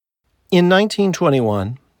In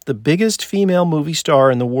 1921, the biggest female movie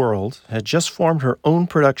star in the world had just formed her own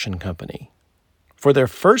production company. For their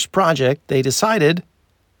first project, they decided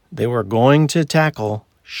they were going to tackle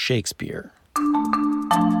Shakespeare.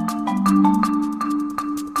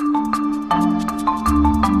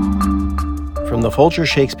 From the Folger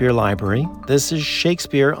Shakespeare Library, this is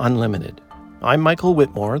Shakespeare Unlimited. I'm Michael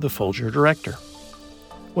Whitmore, the Folger director.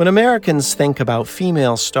 When Americans think about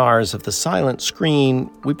female stars of the silent screen,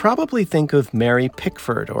 we probably think of Mary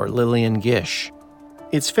Pickford or Lillian Gish.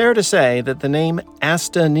 It's fair to say that the name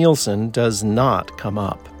Asta Nielsen does not come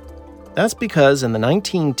up. That's because in the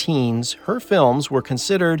 19-teens, her films were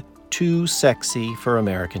considered too sexy for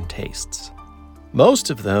American tastes. Most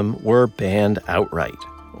of them were banned outright,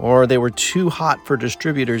 or they were too hot for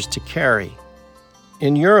distributors to carry.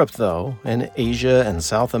 In Europe, though, and Asia and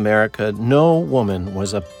South America, no woman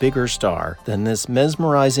was a bigger star than this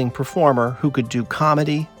mesmerizing performer who could do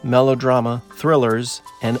comedy, melodrama, thrillers,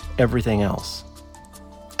 and everything else.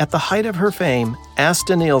 At the height of her fame,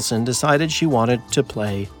 Asta Nielsen decided she wanted to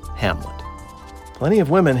play Hamlet. Plenty of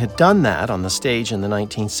women had done that on the stage in the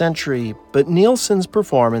 19th century, but Nielsen's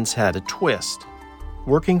performance had a twist.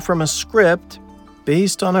 Working from a script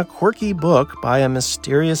based on a quirky book by a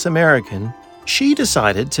mysterious American, she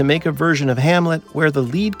decided to make a version of Hamlet where the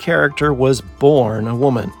lead character was born a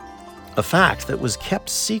woman, a fact that was kept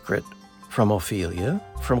secret from Ophelia,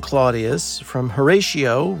 from Claudius, from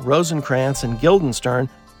Horatio, Rosencrantz, and Guildenstern,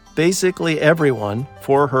 basically everyone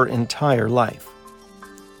for her entire life.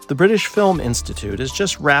 The British Film Institute has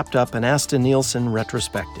just wrapped up an Asta Nielsen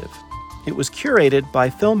retrospective. It was curated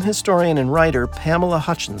by film historian and writer Pamela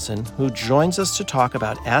Hutchinson, who joins us to talk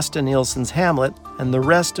about Asta Nielsen's Hamlet and the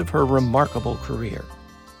rest of her remarkable career.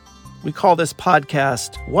 We call this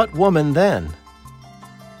podcast, What Woman Then?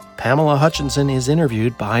 Pamela Hutchinson is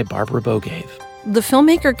interviewed by Barbara Bogave. The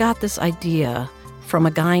filmmaker got this idea from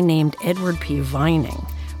a guy named Edward P. Vining.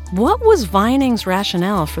 What was Vining's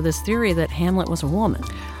rationale for this theory that Hamlet was a woman?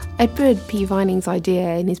 Edward P. Vining's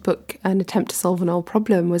idea in his book, An Attempt to Solve an Old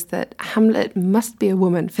Problem, was that Hamlet must be a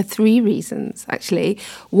woman for three reasons, actually.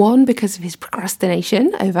 One, because of his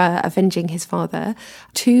procrastination over avenging his father.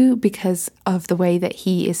 Two, because of the way that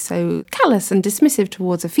he is so callous and dismissive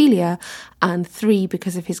towards Ophelia. And three,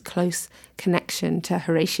 because of his close connection to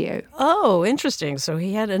Horatio. Oh, interesting. So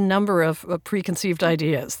he had a number of preconceived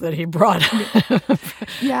ideas that he brought.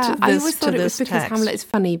 Yeah, I always thought it was because Hamlet is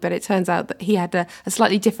funny, but it turns out that he had a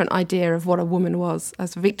slightly different idea of what a woman was,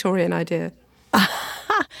 as a Victorian idea.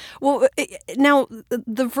 Well, now,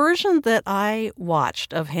 the version that I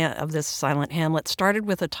watched of this silent Hamlet started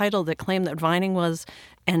with a title that claimed that Vining was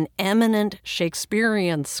an eminent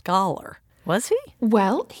Shakespearean scholar. Was he?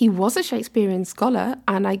 Well, he was a Shakespearean scholar,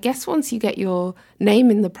 and I guess once you get your name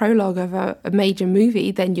in the prologue of a major movie,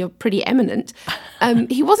 then you're pretty eminent.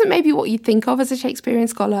 He wasn't maybe what you'd think of as a Shakespearean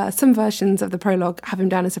scholar. Some versions of the prologue have him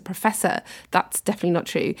down as a professor. That's definitely not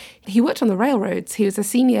true. He worked on the railroads. He was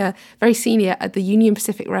a very senior at the Union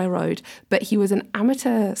Pacific Railroad, but he was an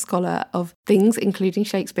amateur scholar of things, including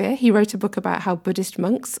Shakespeare. He wrote a book about how Buddhist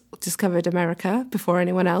monks discovered America before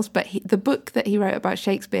anyone else, but the book that he wrote about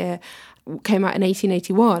Shakespeare came out in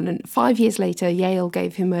 1881, and 5 years later, Yale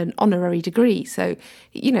gave him an honorary degree. So,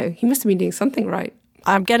 he must have been doing something right.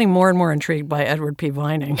 I'm getting more and more intrigued by Edward P.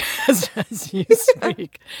 Vining as you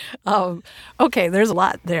speak. Okay, there's a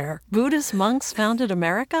lot there. Buddhist monks founded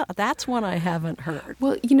America? That's one I haven't heard.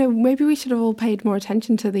 Well, maybe we should have all paid more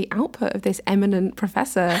attention to the output of this eminent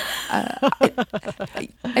professor.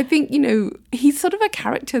 I think, he's sort of a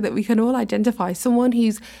character that we can all identify, someone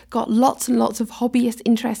who's got lots and lots of hobbyist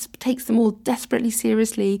interests, takes them all desperately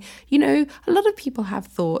seriously. A lot of people have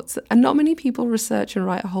thoughts, and not many people research and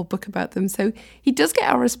write a whole book about them. So he does get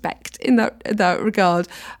our respect in that regard.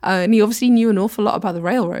 And he obviously knew an awful lot about the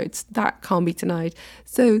railroads. That can't be denied.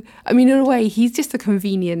 So, in a way, he's just a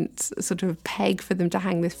convenient sort of peg for them to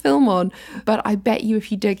hang this film on. But I bet you if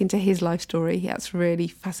you dig into his life story, that's really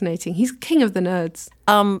fascinating. He's king of the nerds.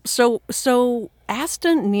 So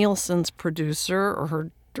Asta Nielsen's producer, or her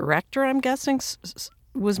director, I'm guessing,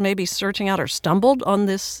 was maybe searching out or stumbled on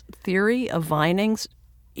this theory of Vining's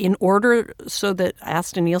in order so that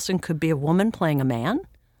Asta Nielsen could be a woman playing a man?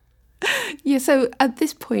 Yeah, so at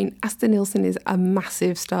this point, Asta Nielsen is a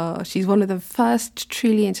massive star. She's one of the first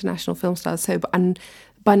truly international film stars. And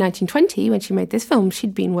by 1920, when she made this film,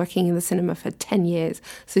 she'd been working in the cinema for 10 years.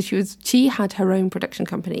 So she had her own production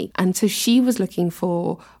company. And so she was looking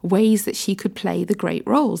for ways that she could play the great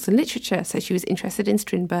roles in literature. So she was interested in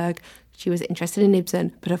Strindberg, she was interested in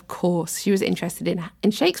Ibsen, but of course she was interested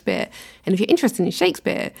in Shakespeare. And if you're interested in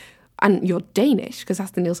Shakespeare, and you're Danish, because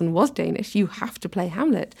Asta Nielsen was Danish, you have to play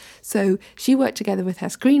Hamlet. So she worked together with her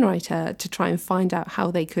screenwriter to try and find out how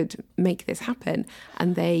they could make this happen.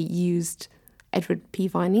 And they used Edward P.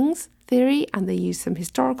 Vining's theory, and they used some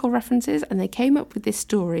historical references, and they came up with this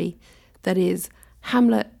story that is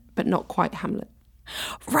Hamlet, but not quite Hamlet.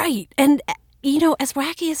 Right. And, you know, as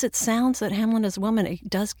wacky as it sounds that Hamlet is a woman, it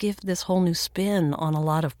does give this whole new spin on a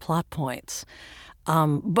lot of plot points.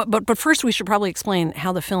 But first we should probably explain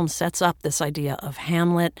how the film sets up this idea of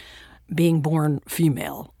Hamlet being born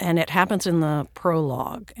female. And it happens in the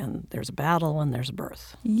prologue, and there's a battle and there's a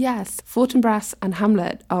birth. Yes, Fortinbras and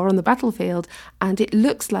Hamlet are on the battlefield, and it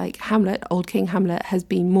looks like Hamlet, Old King Hamlet, has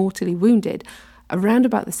been mortally wounded. Around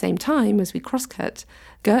about the same time as we crosscut,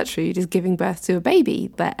 Gertrude is giving birth to a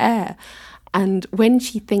baby, their heir. And when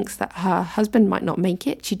she thinks that her husband might not make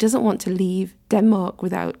it, she doesn't want to leave Denmark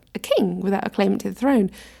without a king, without a claimant to the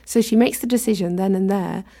throne. So she makes the decision then and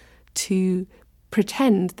there to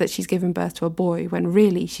pretend that she's given birth to a boy when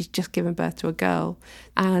really she's just given birth to a girl.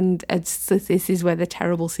 And this is where the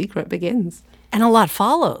terrible secret begins. And a lot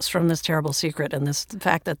follows from this terrible secret, and this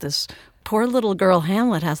fact that this poor little girl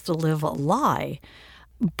Hamlet has to live a lie.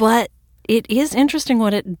 But it is interesting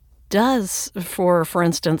what it does for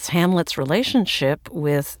instance, Hamlet's relationship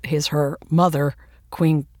with her mother,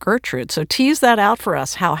 Queen Gertrude. So tease that out for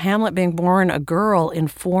us, how Hamlet being born a girl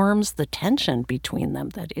informs the tension between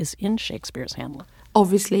them that is in Shakespeare's Hamlet.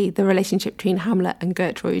 Obviously, the relationship between Hamlet and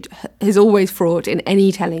Gertrude is always fraught in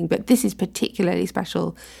any telling, but this is particularly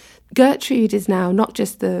special. Gertrude is now not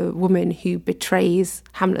just the woman who betrays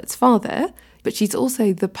Hamlet's father, but she's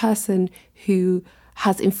also the person who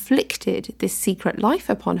has inflicted this secret life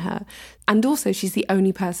upon her. And also she's the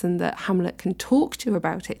only person that Hamlet can talk to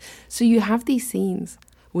about it. So you have these scenes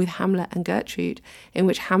with Hamlet and Gertrude in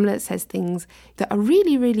which Hamlet says things that are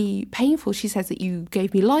really, really painful. She says that you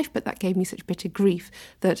gave me life, but that gave me such bitter grief,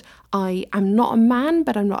 that I am not a man,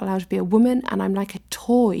 but I'm not allowed to be a woman, and I'm like a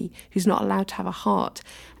toy who's not allowed to have a heart.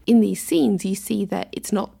 In these scenes, you see that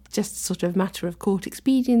it's not just sort of matter of court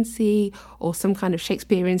expediency or some kind of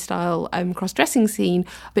Shakespearean style cross-dressing scene,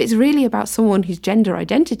 but it's really about someone whose gender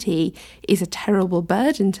identity is a terrible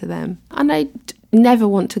burden to them. And I never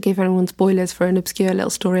want to give anyone spoilers for an obscure little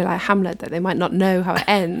story like Hamlet that they might not know how it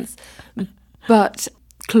ends, but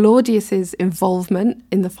Claudius's involvement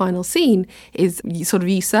in the final scene is sort of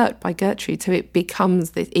usurped by Gertrude. So it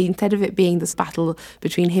becomes this, instead of it being this battle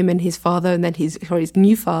between him and his father and then his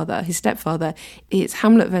new father, his stepfather, it's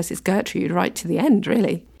Hamlet versus Gertrude right to the end,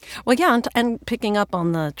 really. Well, yeah, and picking up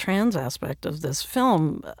on the trans aspect of this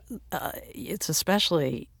film, it's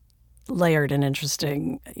especially layered and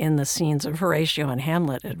interesting in the scenes of Horatio and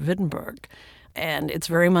Hamlet at Wittenberg. And it's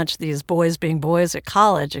very much these boys being boys at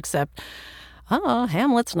college, except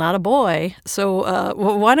Hamlet's not a boy. So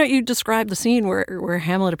why don't you describe the scene where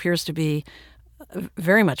Hamlet appears to be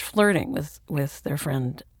very much flirting with their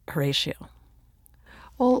friend Horatio?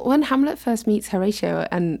 Well, when Hamlet first meets Horatio,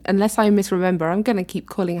 and unless I misremember, I'm going to keep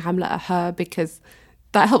calling Hamlet a her because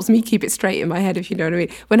that helps me keep it straight in my head, if you know what I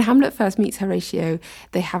mean. When Hamlet first meets Horatio,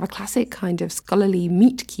 they have a classic kind of scholarly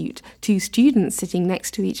meet-cute, two students sitting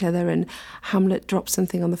next to each other, and Hamlet drops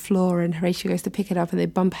something on the floor and Horatio goes to pick it up and they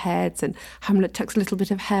bump heads, and Hamlet tucks a little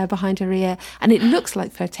bit of hair behind her ear, and it looks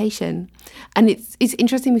like flirtation. And it's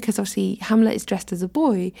interesting because obviously Hamlet is dressed as a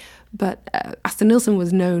boy, but Asta Nielsen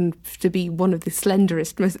was known to be one of the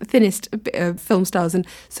slenderest, most thinnest film stars, and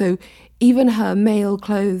so even her male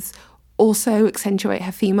clothes also accentuate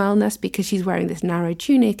her femaleness because she's wearing this narrow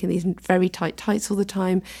tunic and these very tight tights all the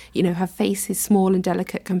time. You know, her face is small and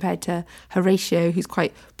delicate compared to Horatio, who's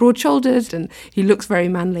quite broad-shouldered and he looks very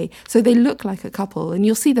manly. So they look like a couple, and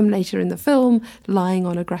you'll see them later in the film lying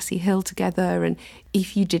on a grassy hill together, and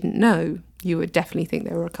if you didn't know, you would definitely think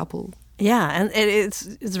they were a couple. Yeah, and it's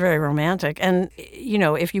very romantic. And, you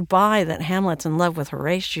know, if you buy that Hamlet's in love with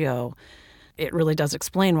Horatio, it really does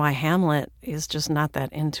explain why Hamlet is just not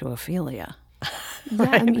that into Ophelia. Right?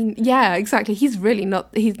 Yeah, I mean, yeah, exactly. He's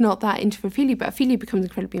not that into Ophelia, but Ophelia becomes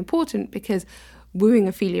incredibly important because wooing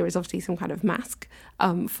Ophelia is obviously some kind of mask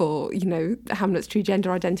for, you know, Hamlet's true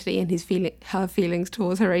gender identity and her feelings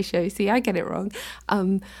towards Horatio. See, I get it wrong.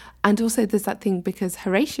 And also there's that thing, because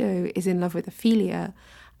Horatio is in love with Ophelia,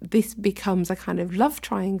 this becomes a kind of love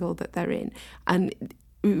triangle that they're in. And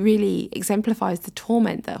really exemplifies the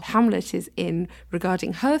torment that Hamlet is in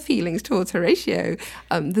regarding her feelings towards Horatio.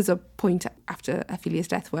 There's a point after Ophelia's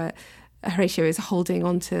death where Horatio is holding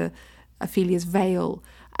on to Ophelia's veil.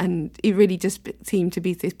 And it really just seemed to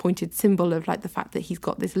be this pointed symbol of like the fact that he's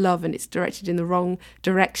got this love and it's directed in the wrong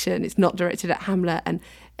direction. It's not directed at Hamlet. And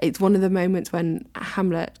it's one of the moments when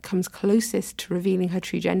Hamlet comes closest to revealing her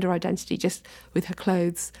true gender identity, just with her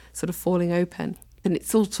clothes sort of falling open. And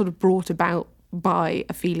it's all sort of brought about by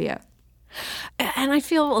Ophelia. And I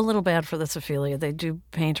feel a little bad for this Ophelia. They do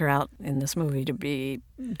paint her out in this movie to be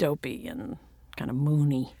dopey and kind of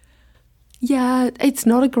moony. Yeah, it's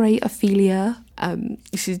not a great Ophelia.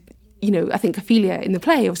 She's, I think Ophelia in the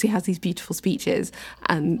play obviously has these beautiful speeches,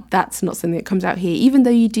 and that's not something that comes out here, even though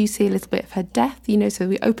you do see a little bit of her death, so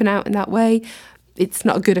we open out in that way. It's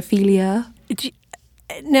not a good Ophelia.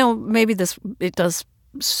 Now, maybe it does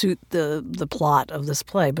suit the plot of this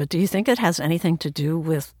play, but do you think it has anything to do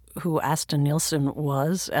with who Asta Nielsen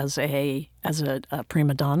was as a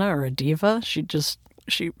prima donna or a diva?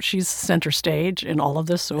 She's center stage in all of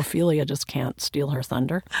this, so Ophelia just can't steal her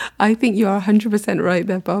thunder. I think you are 100% right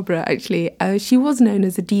there, Barbara, actually. She was known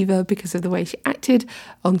as a diva because of the way she acted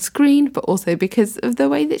on screen, but also because of the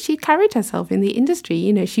way that she carried herself in the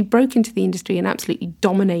industry. She broke into the industry and absolutely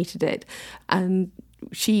dominated it. And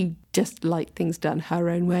she just liked things done her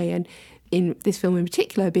own way. And in this film in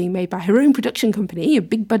particular, being made by her own production company, a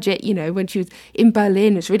big budget, when she was in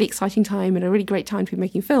Berlin, it's a really exciting time and a really great time to be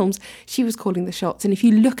making films, she was calling the shots. And if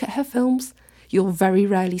you look at her films, you'll very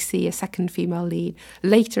rarely see a second female lead.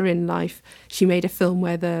 Later in life, she made a film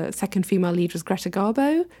where the second female lead was Greta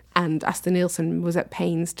Garbo, and Asta Nielsen was at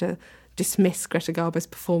pains to dismiss Greta Garbo's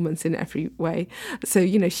performance in every way. So,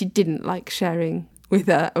 she didn't like sharing with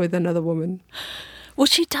another woman. Well,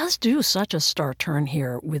 she does do such a star turn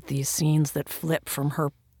here with these scenes that flip from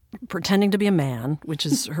her pretending to be a man, which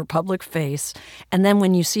is her public face, and then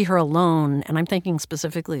when you see her alone, and I'm thinking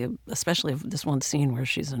especially of this one scene where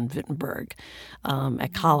she's in Wittenberg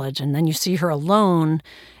at college, and then you see her alone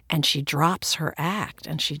and she drops her act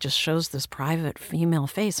and she just shows this private female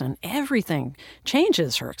face, and everything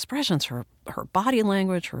changes, her expressions, her body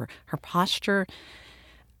language, her posture.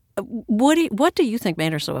 What do you think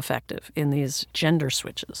made her so effective in these gender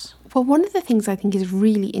switches? Well, one of the things I think is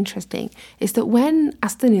really interesting is that when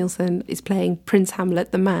Asta Nielsen is playing Prince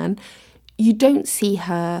Hamlet, the man, you don't see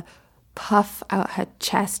her puff out her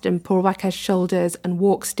chest and pull back her shoulders and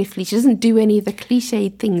walk stiffly. She doesn't do any of the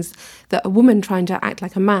cliched things that a woman trying to act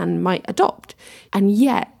like a man might adopt. And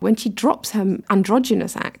yet, when she drops her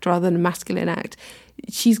androgynous act rather than a masculine act,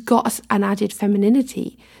 she's got an added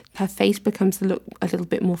femininity. Her face becomes to look a little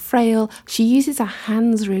bit more frail. She uses her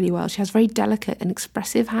hands really well. She has very delicate and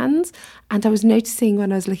expressive hands. And I was noticing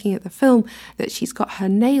when I was looking at the film that she's got her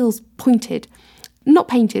nails pointed. Not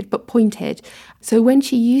painted, but pointed. So when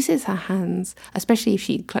she uses her hands, especially if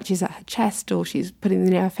she clutches at her chest or she's putting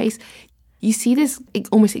them near her face, you see this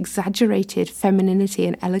almost exaggerated femininity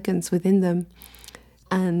and elegance within them.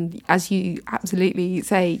 And as you absolutely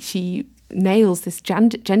say, she nails this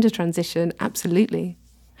gender transition, absolutely.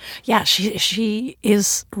 Yeah, she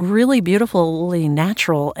is really beautifully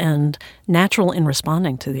natural and natural in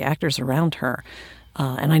responding to the actors around her.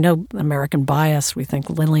 And I know American Bias, we think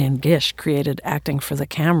Lillian Gish created acting for the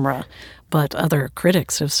camera, but other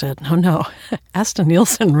critics have said, no, Asta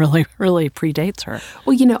Nielsen really, really predates her.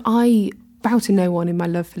 Well, I bow to no one in my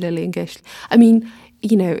love for Lillian Gish. I mean,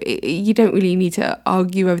 you don't really need to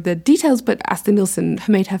argue over the details, but Asta Nielsen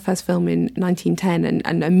made her first film in 1910,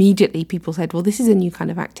 and immediately people said, well, this is a new kind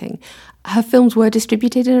of acting. Her films were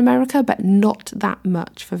distributed in America, but not that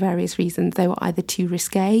much for various reasons. They were either too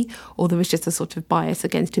risque, or there was just a sort of bias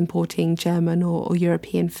against importing German or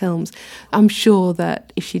European films. I'm sure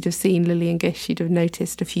that if she'd have seen Lillian Gish, she'd have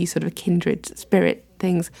noticed a few sort of kindred spirit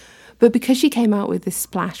things. But because she came out with this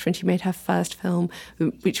splash when she made her first film,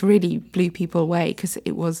 which really blew people away because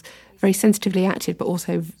it was very sensitively acted, but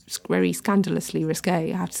also very scandalously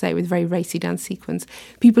risque, I have to say, with very racy dance sequence,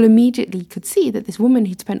 people immediately could see that this woman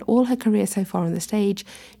who'd spent all her career so far on the stage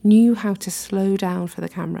knew how to slow down for the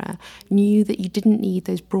camera, knew that you didn't need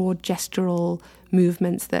those broad gestural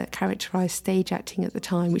movements that characterised stage acting at the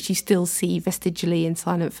time, which you still see vestigially in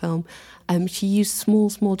silent film. She used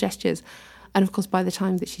small gestures. And of course, by the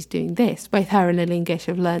time that she's doing this, both her and Lillian Gish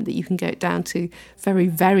have learned that you can go down to very,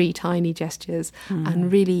 very tiny gestures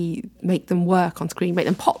and really make them work on screen, make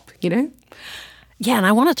them pop, Yeah, and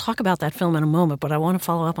I want to talk about that film in a moment, but I want to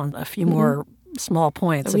follow up on a few more small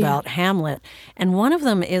points about Hamlet. And one of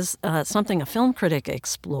them is something a film critic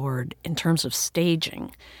explored in terms of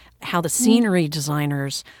staging, how the scenery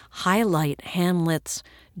designers highlight Hamlet's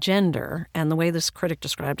gender, and the way this critic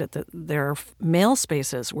described it, that there are male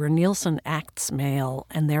spaces where Nielsen acts male,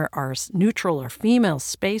 and there are neutral or female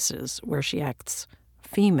spaces where she acts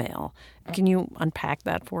female. Can you unpack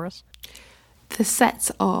that for us? The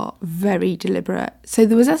sets are very deliberate. So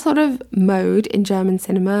there was a sort of mode in German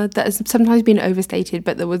cinema that has sometimes been overstated,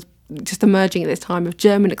 but there was just emerging at this time of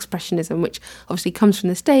German expressionism, which obviously comes from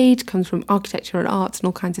the stage, comes from architecture and arts and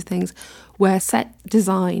all kinds of things, where set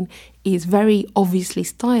design is very obviously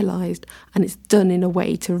stylized and it's done in a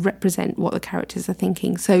way to represent what the characters are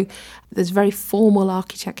thinking. So there's very formal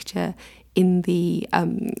architecture in the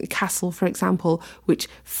castle, for example, which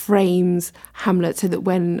frames Hamlet so that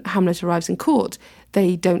when Hamlet arrives in court,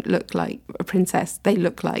 they don't look like a princess, they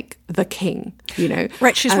look like the king, you know.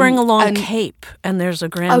 Right, she's wearing a long cape and there's a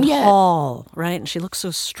grand hall, right? And she looks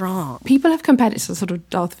so strong. People have compared it to sort of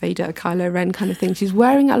Darth Vader, Kylo Ren kind of thing. She's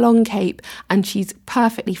wearing a long cape and she's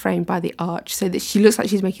perfectly framed by the arch so that she looks like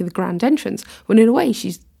she's making the grand entrance, when in a way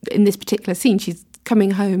she's, in this particular scene, she's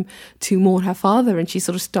coming home to mourn her father and she's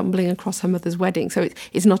sort of stumbling across her mother's wedding. So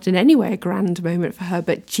it's not in any way a grand moment for her,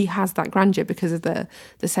 but she has that grandeur because of the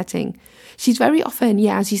setting. She's very often,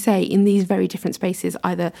 as you say, in these very different spaces,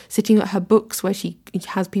 either sitting at her books where she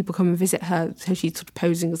has people come and visit her, so she's sort of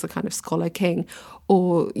posing as a kind of scholar king,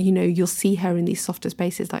 or, you know, you'll see her in these softer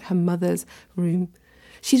spaces like her mother's room.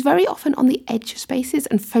 She's very often on the edge of spaces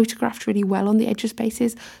and photographed really well on the edge of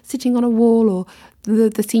spaces, sitting on a wall, or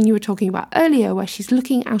the scene you were talking about earlier where she's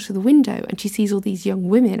looking out of the window and she sees all these young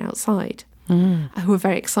women outside who are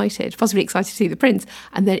very excited, possibly excited to see the prince.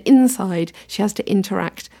 And then inside she has to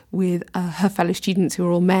interact with her fellow students who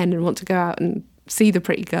are all men and want to go out and see the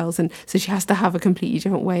pretty girls. And so she has to have a completely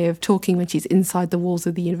different way of talking when she's inside the walls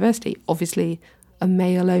of the university. Obviously a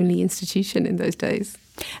male-only institution in those days.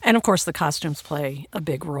 And, of course, the costumes play a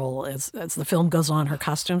big role. As the film goes on, her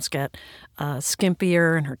costumes get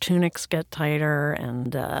skimpier and her tunics get tighter.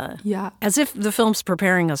 And as if the film's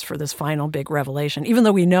preparing us for this final big revelation, even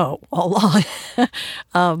though we know all along.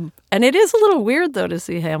 And it is a little weird, though, to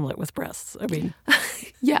see Hamlet with breasts. I mean,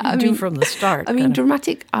 from the start. I mean,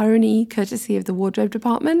 dramatic irony courtesy of the wardrobe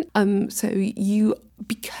department.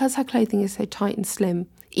 Because her clothing is so tight and slim,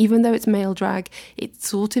 even though it's male drag, it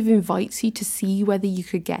sort of invites you to see whether you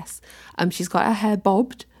could guess. She's got her hair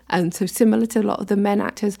bobbed, and so similar to a lot of the men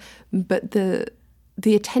actors, but the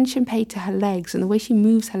attention paid to her legs and the way she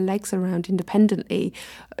moves her legs around independently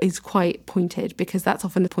is quite pointed, because that's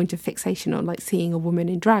often the point of fixation on like seeing a woman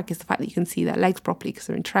in drag, is the fact that you can see their legs properly because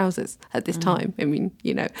they're in trousers at this time. I mean,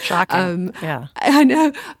 you know. Shocking. Yeah. I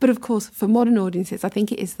know. But of course, for modern audiences, I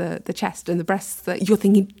think it is the chest and the breasts that you're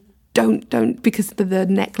thinking, don't, because the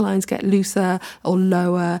necklines get looser or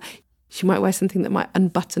lower. She might wear something that might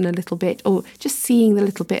unbutton a little bit, or just seeing the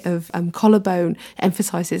little bit of collarbone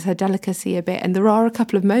emphasises her delicacy a bit. And there are a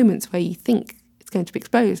couple of moments where you think it's going to be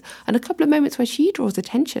exposed, and a couple of moments where she draws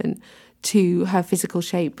attention to her physical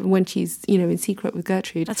shape when she's, you know, in secret with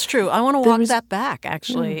Gertrude. That's true. I want to walk that back,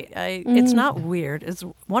 actually. It's not weird. It's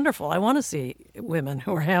wonderful. I want to see women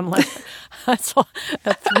who are Hamlet. That's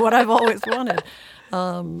what I've always wanted.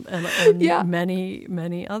 And many,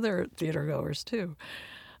 many other theater goers too.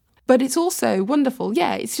 But it's also wonderful.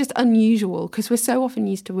 Yeah, it's just unusual because we're so often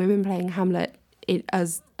used to women playing Hamlet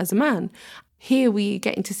as a man. Here we're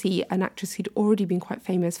getting to see an actress who'd already been quite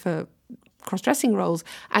famous for cross-dressing roles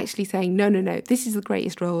actually saying, no, this is the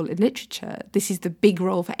greatest role in literature. This is the big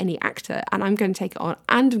role for any actor, and I'm going to take it on,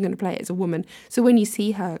 and I'm going to play it as a woman. So when you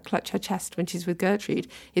see her clutch her chest when she's with Gertrude,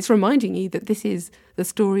 it's reminding you that this is the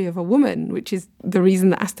story of a woman, which is the reason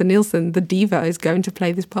that Asta Nielsen, the diva, is going to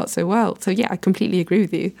play this part so well. So yeah, I completely agree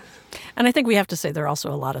with you. And I think we have to say there are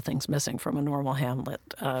also a lot of things missing from a normal Hamlet,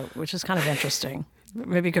 which is kind of interesting.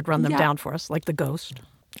 Maybe you could run them down for us, like the ghost.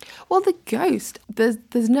 Well, the ghost,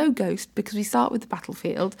 there's no ghost because we start with the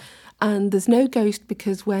battlefield, and there's no ghost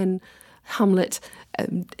because when Hamlet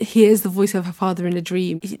hears the voice of her father in a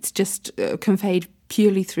dream, it's just conveyed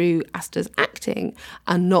purely through Asta's acting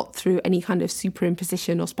and not through any kind of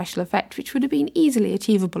superimposition or special effect, which would have been easily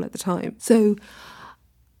achievable at the time. So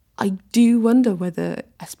I do wonder whether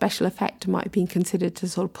a special effect might have been considered to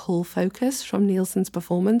sort of pull focus from Nielsen's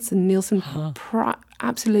performance. And Nielsen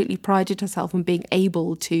absolutely prided herself on being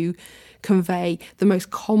able to convey the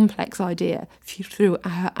most complex idea through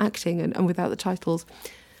her acting and without the titles.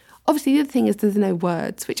 Obviously, the other thing is there's no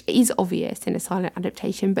words, which is obvious in a silent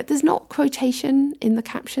adaptation, but there's not quotation in the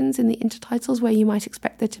captions, in the intertitles, where you might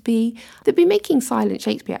expect there to be. They've been making silent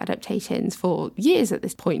Shakespeare adaptations for years at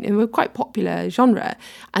this point, and we're quite popular genre,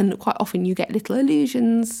 and quite often you get little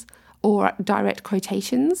allusions or direct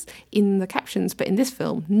quotations in the captions, but in this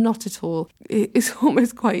film, not at all. It's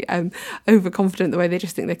almost quite overconfident the way they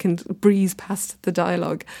just think they can breeze past the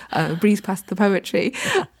dialogue, breeze past the poetry.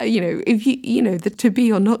 If the to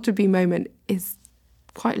be or not to be moment is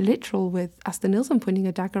quite literal with Asta Nielsen pointing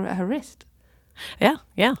a dagger at her wrist.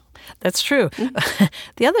 Yeah, that's true.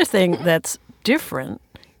 The other thing that's different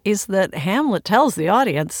is that Hamlet tells the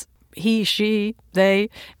audience he, she, they're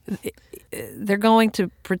going to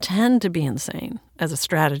pretend to be insane as a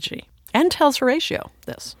strategy, and tells Horatio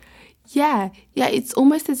this. Yeah, it's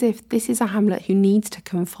almost as if this is a Hamlet who needs to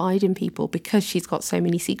confide in people because she's got so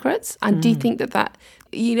many secrets. And do you think that,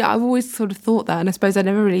 I've always sort of thought that, and I suppose I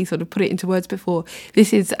never really sort of put it into words before.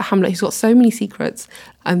 This is a Hamlet who's got so many secrets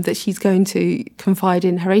that she's going to confide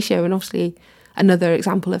in Horatio. And obviously another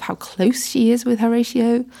example of how close she is with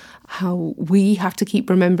Horatio, how we have to keep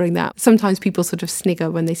remembering that. Sometimes people sort of snigger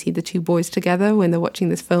when they see the two boys together when they're watching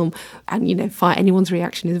this film, and anyone's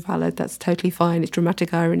reaction is valid. That's totally fine. It's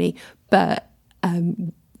dramatic irony, but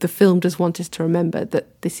the film does want us to remember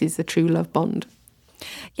that this is a true love bond.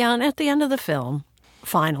 Yeah, and at the end of the film,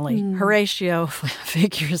 finally, Horatio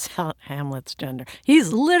figures out Hamlet's gender.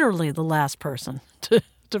 He's literally the last person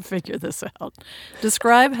to figure this out.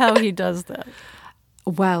 Describe how he does that.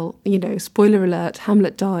 Well, spoiler alert,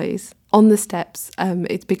 Hamlet dies on the steps.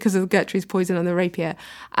 It's because of Gertrude's poison on the rapier,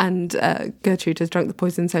 and Gertrude has drunk the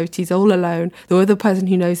poison, so she's all alone. The other person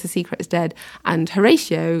who knows the secret is dead, and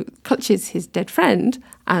Horatio clutches his dead friend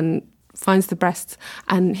and finds the breasts,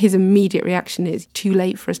 and his immediate reaction is, too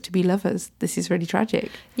late for us to be lovers. This is really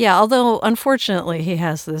tragic. Yeah, although unfortunately he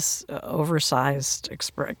has this oversized,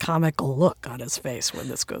 comical look on his face when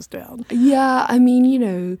this goes down. Yeah, I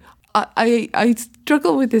mean, I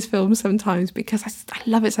struggle with this film sometimes because I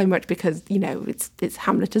love it so much because, it's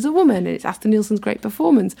Hamlet as a woman and it's Asta Nielsen's great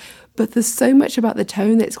performance. But there's so much about the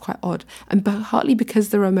tone that's quite odd. And partly because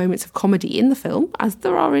there are moments of comedy in the film, as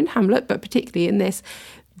there are in Hamlet, but particularly in this,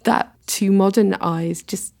 that to modern eyes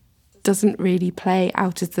just doesn't really play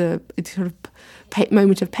out as the sort of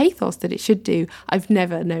moment of pathos that it should do. I've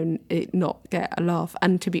never known it not get a laugh,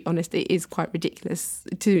 and to be honest, it is quite ridiculous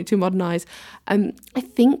to modern eyes. I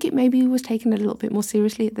think it maybe was taken a little bit more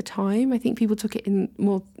seriously at the time. I think people took it in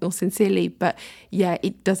more sincerely, but yeah,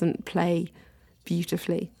 it doesn't play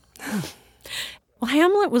beautifully. Well,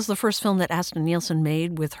 Hamlet was the first film that Asta Nielsen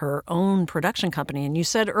made with her own production company. And you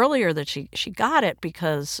said earlier that she got it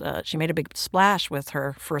because she made a big splash with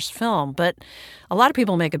her first film. But a lot of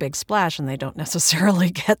people make a big splash and they don't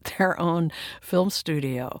necessarily get their own film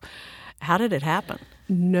studio. How did it happen?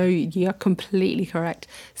 No, you're completely correct.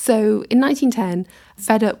 So in 1910,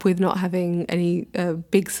 fed up with not having any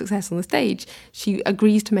big success on the stage, she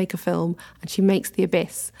agrees to make a film, and she makes The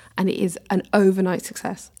Abyss, and it is an overnight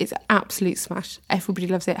success. It's an absolute smash. Everybody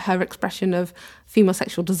loves it. Her expression of female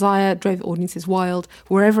sexual desire drove audiences wild.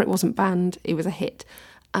 Wherever it wasn't banned, it was a hit.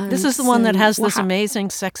 And this is the one that has this amazing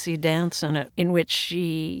sexy dance in it, in which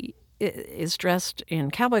she is dressed in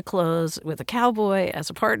cowboy clothes with a cowboy as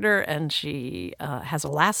a partner, and she has a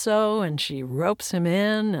lasso, and she ropes him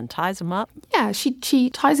in and ties him up. Yeah, she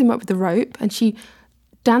ties him up with the rope, and she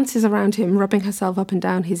dances around him, rubbing herself up and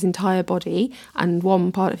down his entire body, and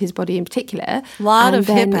one part of his body in particular. A lot of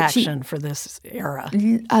hip action for this era.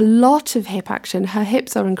 A lot of hip action. Her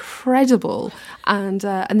hips are incredible. And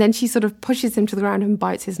then she sort of pushes him to the ground and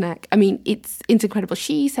bites his neck. I mean, it's incredible.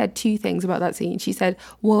 She said two things about that scene. She said,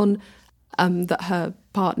 one, that her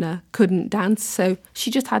partner couldn't dance, so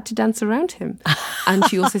she just had to dance around him. And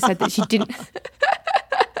she also said that she didn't...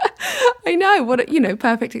 I know, what a,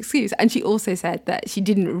 perfect excuse. And she also said that she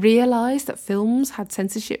didn't realise that films had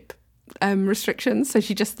censorship restrictions, so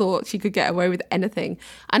she just thought she could get away with anything.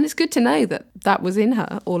 And it's good to know that that was in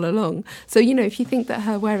her all along. So, if you think that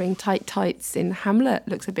her wearing tight tights in Hamlet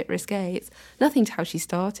looks a bit risque, it's nothing to how she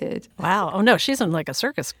started. Wow. Oh, no, she's in like a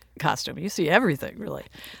circus costume. You see everything, really.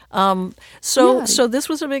 So this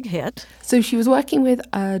was a big hit. So she was working with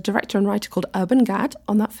a director and writer called Urban Gad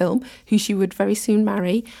on that film, who she would very soon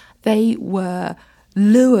marry. They were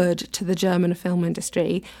lured to the German film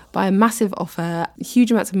industry by a massive offer,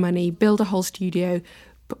 huge amounts of money, build a whole studio,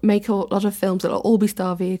 make a lot of films that'll all be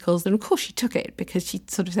star vehicles. And of course she took it because she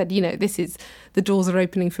sort of said, this is, the doors are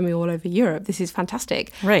opening for me all over Europe. This is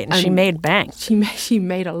fantastic. Right, and she made bank. She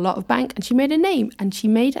made a lot of bank, and she made a name. And she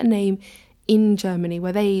made a name in Germany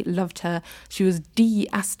where they loved her. She was Die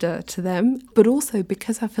Asta to them, but also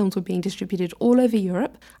because her films were being distributed all over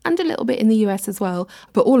Europe and a little bit in the US as well,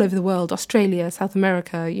 but all over the world, Australia, South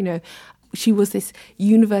America, she was this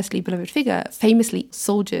universally beloved figure. Famously,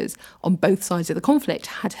 soldiers on both sides of the conflict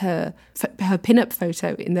had her pin-up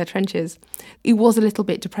photo in their trenches. It was a little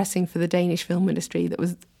bit depressing for the Danish film industry that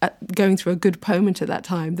was going through a good moment at that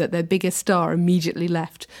time, that their biggest star immediately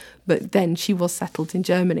left. But then she was settled in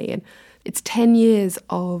Germany, and it's 10 years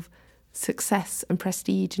of success and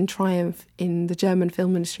prestige and triumph in the German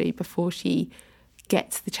film industry before she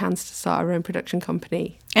gets the chance to start her own production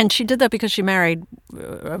company. And she did that because she married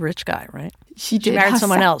a rich guy, right? She did. She married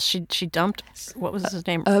someone else. She dumped, what was his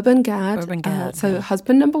name? Urban Gad. Urban Gad. So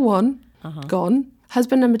husband number one, gone.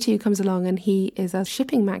 Husband number two comes along and he is a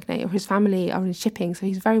shipping magnate, or his family are in shipping, so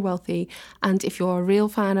he's very wealthy. And if you're a real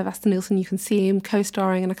fan of Asta Nielsen, you can see him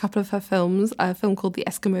co-starring in a couple of her films, a film called The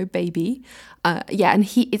Eskimo Baby. And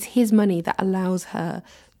it's his money that allows her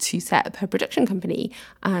to set up her production company.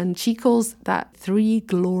 And she calls that 3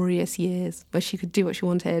 glorious years where she could do what she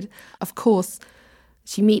wanted. Of course,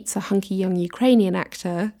 she meets a hunky young Ukrainian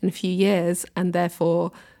actor in a few years, and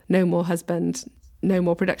therefore no more husband, no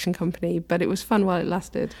more production company, but it was fun while it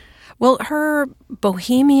lasted. Well, her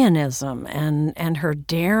bohemianism and her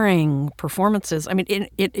daring performances, I mean,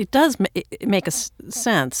 it does make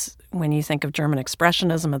sense when you think of German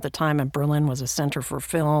Expressionism at the time, and Berlin was a center for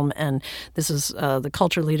film, and this is the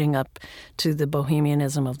culture leading up to the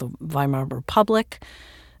bohemianism of the Weimar Republic.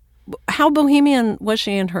 How bohemian was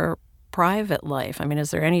she in her private life? I mean,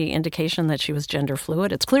 is there any indication that she was gender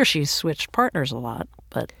fluid? It's clear she switched partners a lot,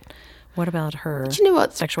 but what about her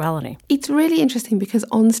sexuality? It's really interesting because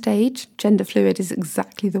on stage, gender fluid is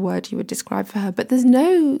exactly the word you would describe for her, but there's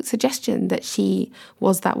no suggestion that she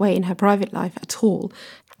was that way in her private life at all.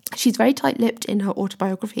 She's very tight-lipped in her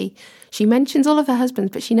autobiography. She mentions all of her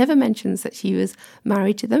husbands, but she never mentions that she was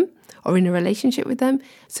married to them or in a relationship with them.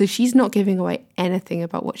 So she's not giving away anything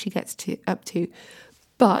about what she gets up to.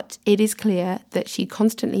 But it is clear that she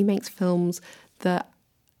constantly makes films that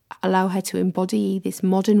allow her to embody this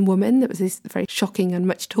modern woman that was this very shocking and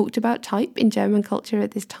much talked about type in German culture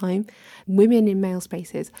at this time. Women in male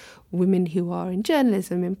spaces, women who are in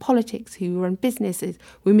journalism, in politics, who run businesses,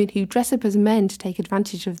 women who dress up as men to take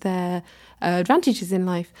advantage of their advantages in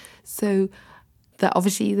life. So that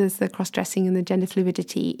obviously there's the cross-dressing and the gender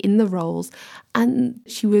fluidity in the roles. And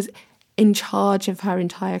she was in charge of her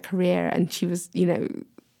entire career, and she was,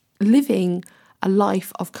 living a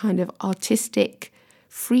life of kind of artistic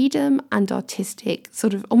freedom and artistic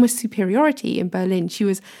sort of almost superiority in Berlin. She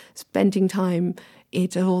was spending time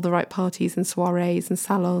at all the right parties and soirees and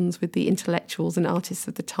salons with the intellectuals and artists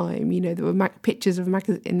of the time. There were pictures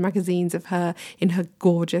in magazines of her in her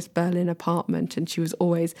gorgeous Berlin apartment, and she was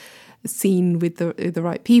always seen with the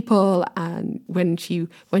right people. And when she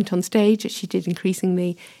went on stage, as she did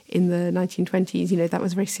increasingly in the 1920s, that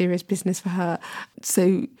was very serious business for her.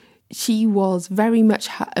 So she was very much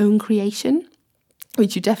her own creation,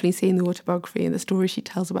 which you definitely see in the autobiography and the story she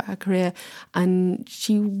tells about her career. And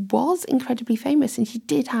she was incredibly famous, and she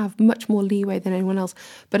did have much more leeway than anyone else.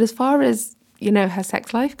 But as far as, her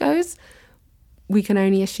sex life goes, we can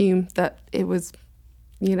only assume that it was,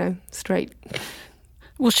 straight.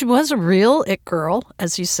 Well, she was a real it girl,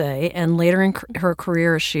 as you say, and later in her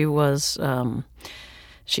career, she was,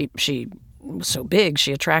 she was so big,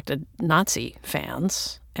 she attracted Nazi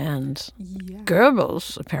fans. And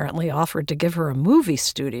Goebbels apparently offered to give her a movie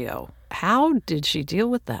studio. How did she deal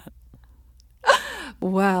with that?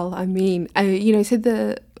 Well, I mean, so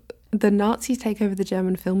the Nazis take over the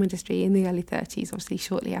German film industry in the early 30s, obviously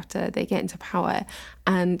shortly after they get into power,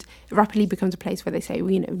 and it rapidly becomes a place where they say,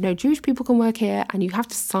 no Jewish people can work here, and you have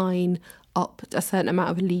to sign up a certain amount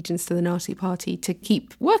of allegiance to the Nazi party to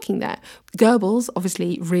keep working there. Goebbels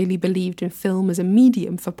obviously really believed in film as a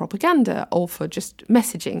medium for propaganda, or for just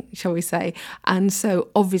messaging, shall we say. And so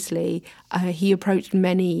obviously he approached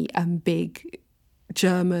many big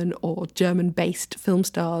German or German-based film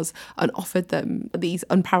stars and offered them these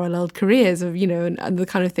unparalleled careers of, and the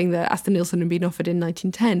kind of thing that Asta Nielsen had been offered in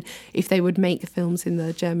 1910 if they would make films in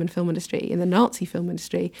the German film industry, in the Nazi film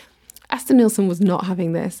industry. Asta Nielsen was not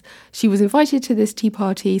having this. She was invited to this tea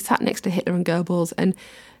party, sat next to Hitler and Goebbels, and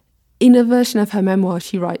in a version of her memoir,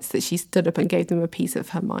 she writes that she stood up and gave them a piece of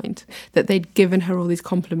her mind, that they'd given her all these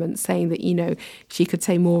compliments, saying that, she could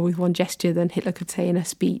say more with one gesture than Hitler could say in a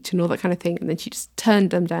speech and all that kind of thing, and then she just turned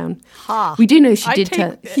them down. We do know she did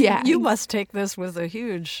turn... Yeah. You must take this with a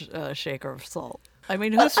huge shaker of salt. I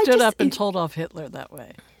mean, who stood up and told off Hitler that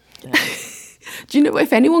way? Yeah. Do you know,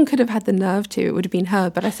 if anyone could have had the nerve to, it would have been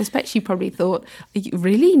her. But I suspect she probably thought,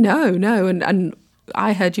 really? No. And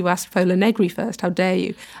I heard you ask Pola Negri first. How dare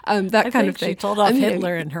you? That kind of thing. She told off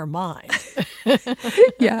Hitler in her mind.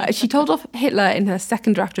 Yeah, she told off Hitler in her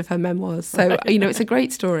second draft of her memoirs. So, it's a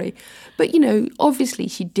great story. But, obviously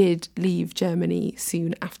she did leave Germany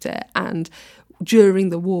soon after. And during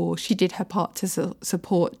the war, she did her part to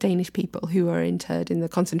support Danish people who were interred in the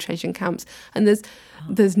concentration camps. And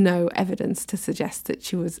there's no evidence to suggest that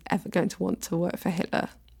she was ever going to want to work for Hitler.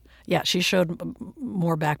 Yeah, she showed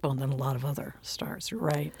more backbone than a lot of other stars. You're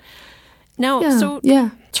right. Now,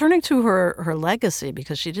 turning to her legacy,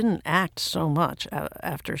 because she didn't act so much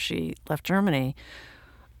after she left Germany,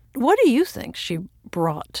 what do you think she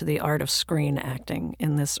brought to the art of screen acting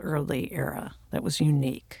in this early era that was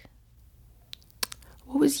unique?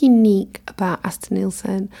 What was unique about Asta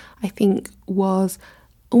Nielsen, I think, was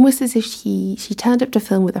almost as if she turned up to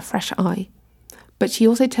film with a fresh eye, but she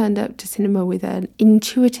also turned up to cinema with an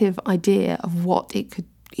intuitive idea of what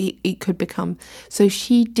it could become. So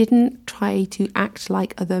she didn't try to act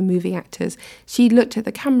like other movie actors. She looked at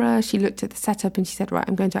the camera, she looked at the setup, and she said, right,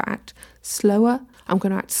 I'm going to act slower, I'm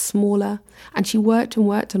going to act smaller. And she worked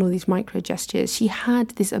on all these micro gestures. She had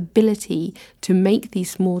this ability to make these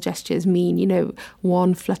small gestures mean,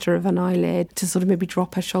 one flutter of an eyelid, to sort of maybe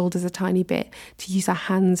drop her shoulders a tiny bit, to use her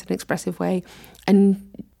hands in an expressive way. And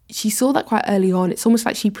she saw that quite early on. It's almost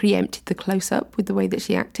like she preempted the close-up with the way that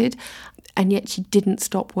she acted, and yet she didn't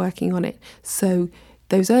stop working on it. So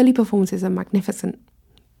those early performances are magnificent,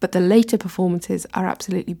 but the later performances are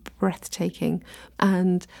absolutely breathtaking.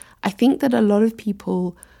 And I think that a lot of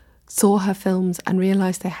people saw her films and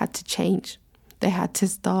realised they had to change. They had to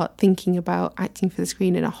start thinking about acting for the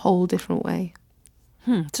screen in a whole different way.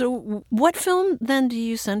 So what film then do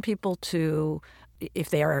you send people to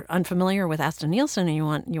if they are unfamiliar with Asta Nielsen and you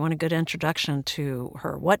want a good introduction to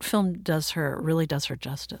her? What film really does her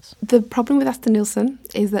justice? The problem with Asta Nielsen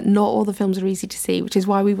is that not all the films are easy to see, which is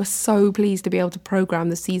why we were so pleased to be able to programme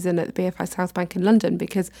the season at the BFI South Bank in London,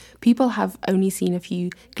 because people have only seen a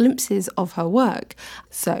few glimpses of her work.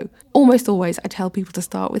 So almost always I tell people to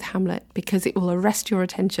start with Hamlet, because it will arrest your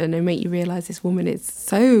attention and make you realise this woman is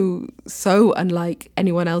so unlike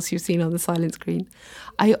anyone else you've seen on the silent screen.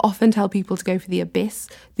 I often tell people to go for The Abyss,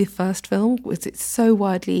 the first film, because it's so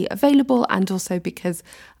widely available, and also because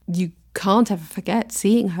you can't ever forget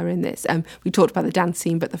seeing her in this. We talked about the dance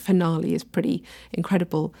scene, but the finale is pretty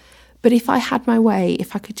incredible. But if I had my way,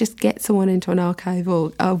 if I could just get someone into an archive,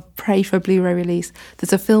 or I'll pray for a Blu-ray release,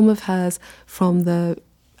 there's a film of hers from the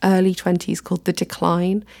early 20s called The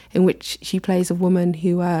Decline, in which she plays a woman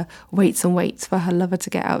who waits and waits for her lover to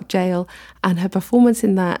get out of jail, and her performance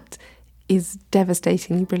in that is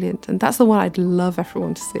devastatingly brilliant. And that's the one I'd love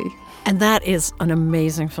everyone to see. And that is an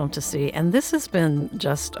amazing film to see. And this has been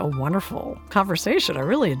just a wonderful conversation. I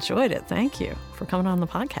really enjoyed it. Thank you for coming on the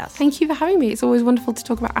podcast. Thank you for having me. It's always wonderful to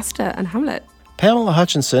talk about Asta and Hamlet. Pamela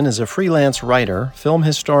Hutchinson is a freelance writer, film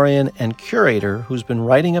historian, and curator who's been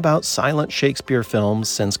writing about silent Shakespeare films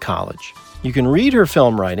since college. You can read her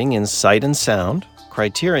film writing in Sight and Sound,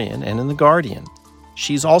 Criterion, and in The Guardian.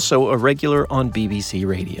 She's also a regular on BBC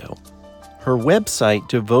Radio. Her website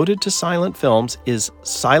devoted to silent films is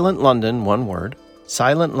Silent London, one word,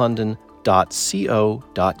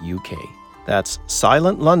 silentlondon.co.uk. That's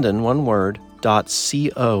Silent London, one word,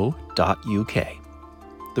 .co.uk.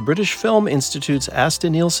 The British Film Institute's Asta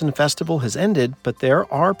Nielsen Festival has ended, but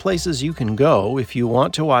there are places you can go if you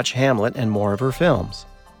want to watch Hamlet and more of her films.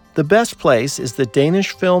 The best place is the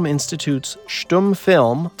Danish Film Institute's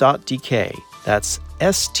stumfilm.dk. That's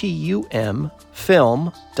STUM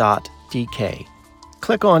film.dk.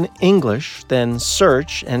 Click on English, then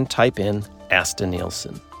search and type in Asta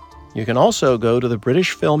Nielsen. You can also go to the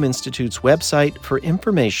British Film Institute's website for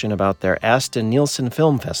information about their Asta Nielsen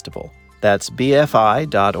Film Festival. That's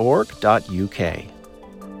bfi.org.uk.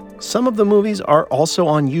 Some of the movies are also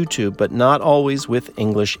on YouTube, but not always with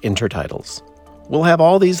English intertitles. We'll have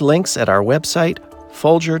all these links at our website,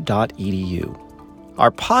 folger.edu.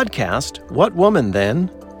 Our podcast, What Woman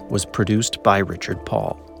Then?, was produced by Richard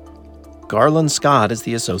Paul. Garland Scott is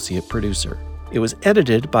the associate producer. It was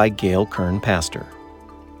edited by Gail Kern-Pastor.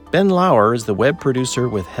 Ben Lauer is the web producer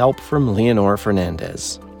with help from Leonor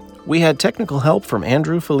Fernandez. We had technical help from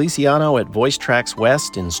Andrew Feliciano at Voice Tracks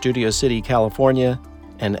West in Studio City, California,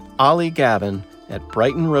 and Ollie Gavin at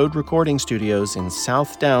Brighton Road Recording Studios in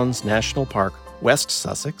South Downs National Park, West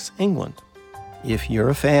Sussex, England. If you're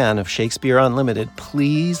a fan of Shakespeare Unlimited,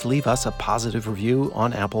 please leave us a positive review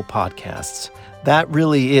on Apple Podcasts. That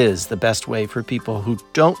really is the best way for people who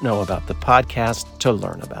don't know about the podcast to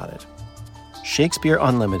learn about it. Shakespeare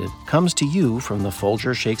Unlimited comes to you from the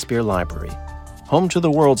Folger Shakespeare Library. Home to the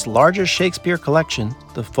world's largest Shakespeare collection,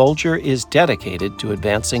 the Folger is dedicated to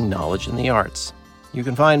advancing knowledge in the arts. You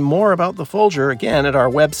can find more about the Folger again at our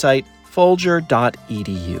website,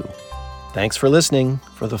 folger.edu. Thanks for listening.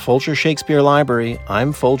 For the Folger Shakespeare Library,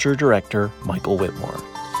 I'm Folger Director Michael Whitmore.